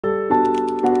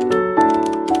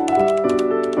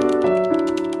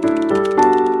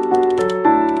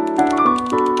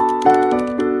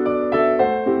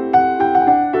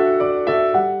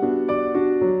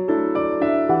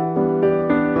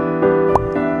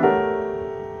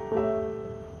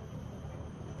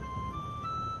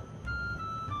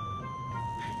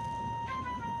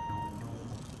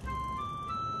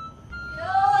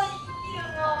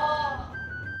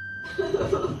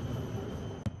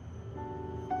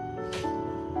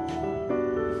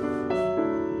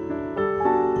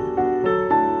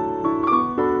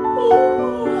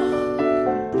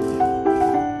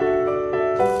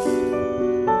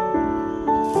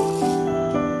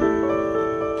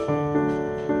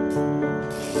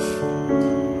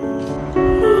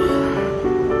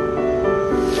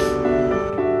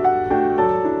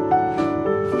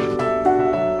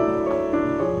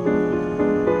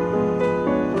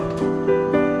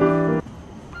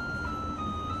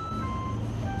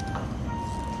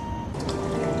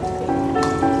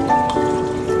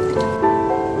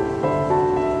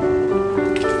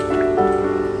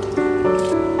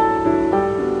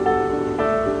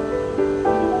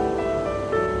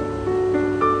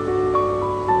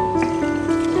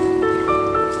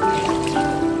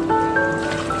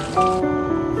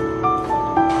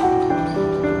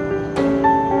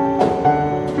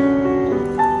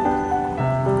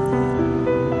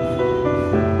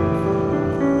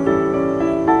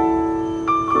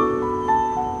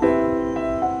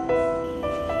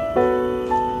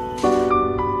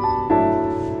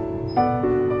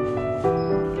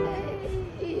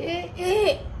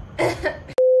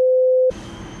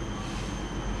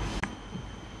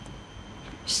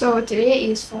So today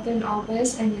is 14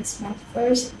 August and it's my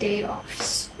first day of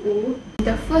school.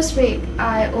 The first week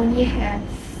I only have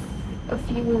a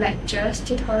few lectures.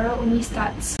 Tutorial only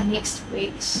starts next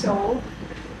week. So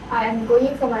I am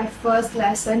going for my first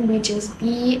lesson, which is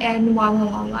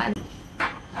BN1111.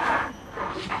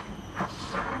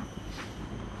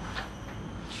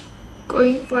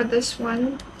 Going for this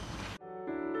one.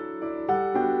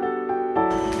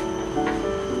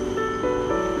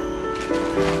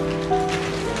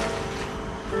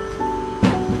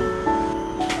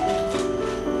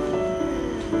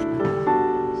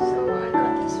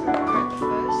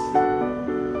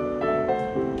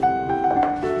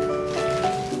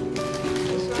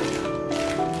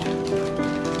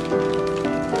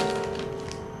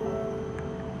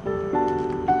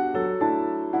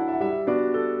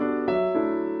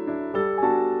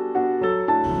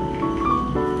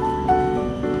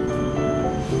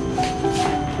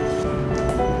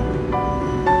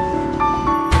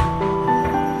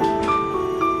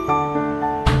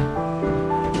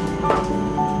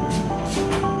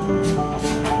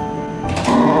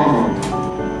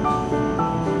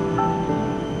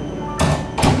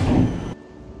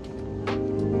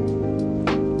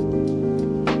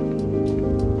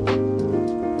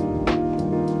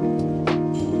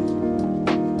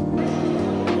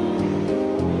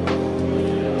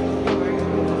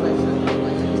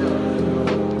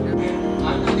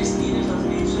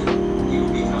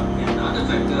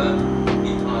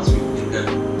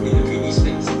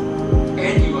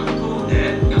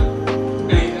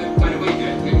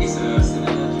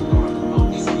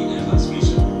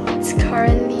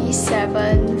 Currently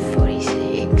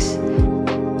 7:46.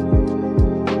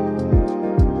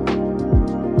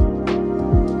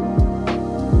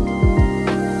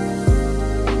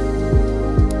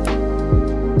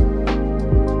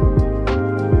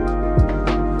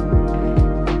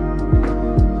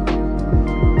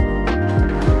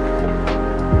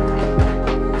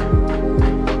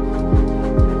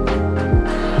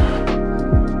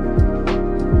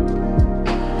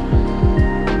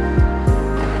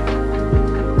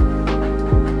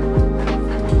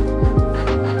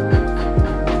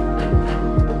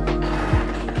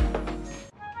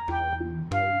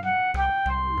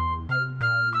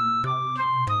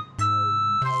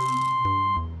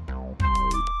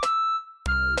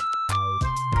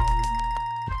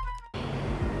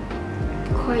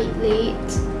 Quite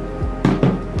late,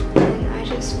 and I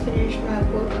just finished my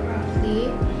work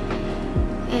roughly,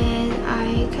 and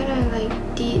I kind of like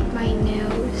did my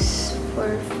nails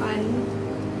for fun,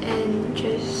 and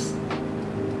just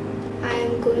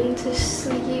I'm going to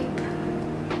sleep.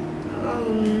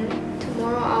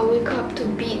 Tomorrow I'll wake up to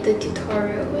beat the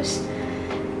tutorials,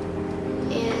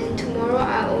 and tomorrow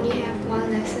I only have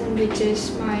one lesson, which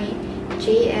is my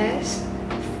JS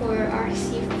for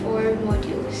RC4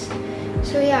 modules.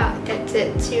 So yeah, that's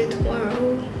it. See you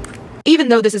tomorrow. Even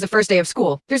though this is the first day of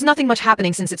school, there's nothing much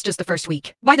happening since it's just the first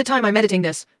week. By the time I'm editing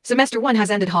this, semester 1 has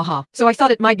ended, haha. So I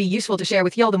thought it might be useful to share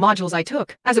with y'all the modules I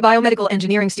took as a biomedical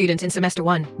engineering student in semester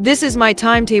 1. This is my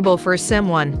timetable for Sem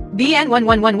 1.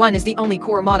 BN1111 is the only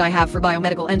core mod I have for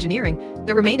biomedical engineering.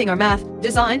 The remaining are math,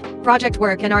 design, project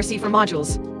work, and RC4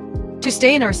 modules. To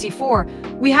stay in RC4,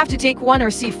 we have to take one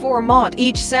RC4 mod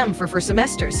each sem for 4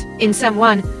 semesters. In Sem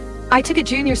 1, I took a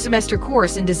junior semester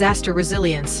course in disaster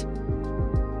resilience.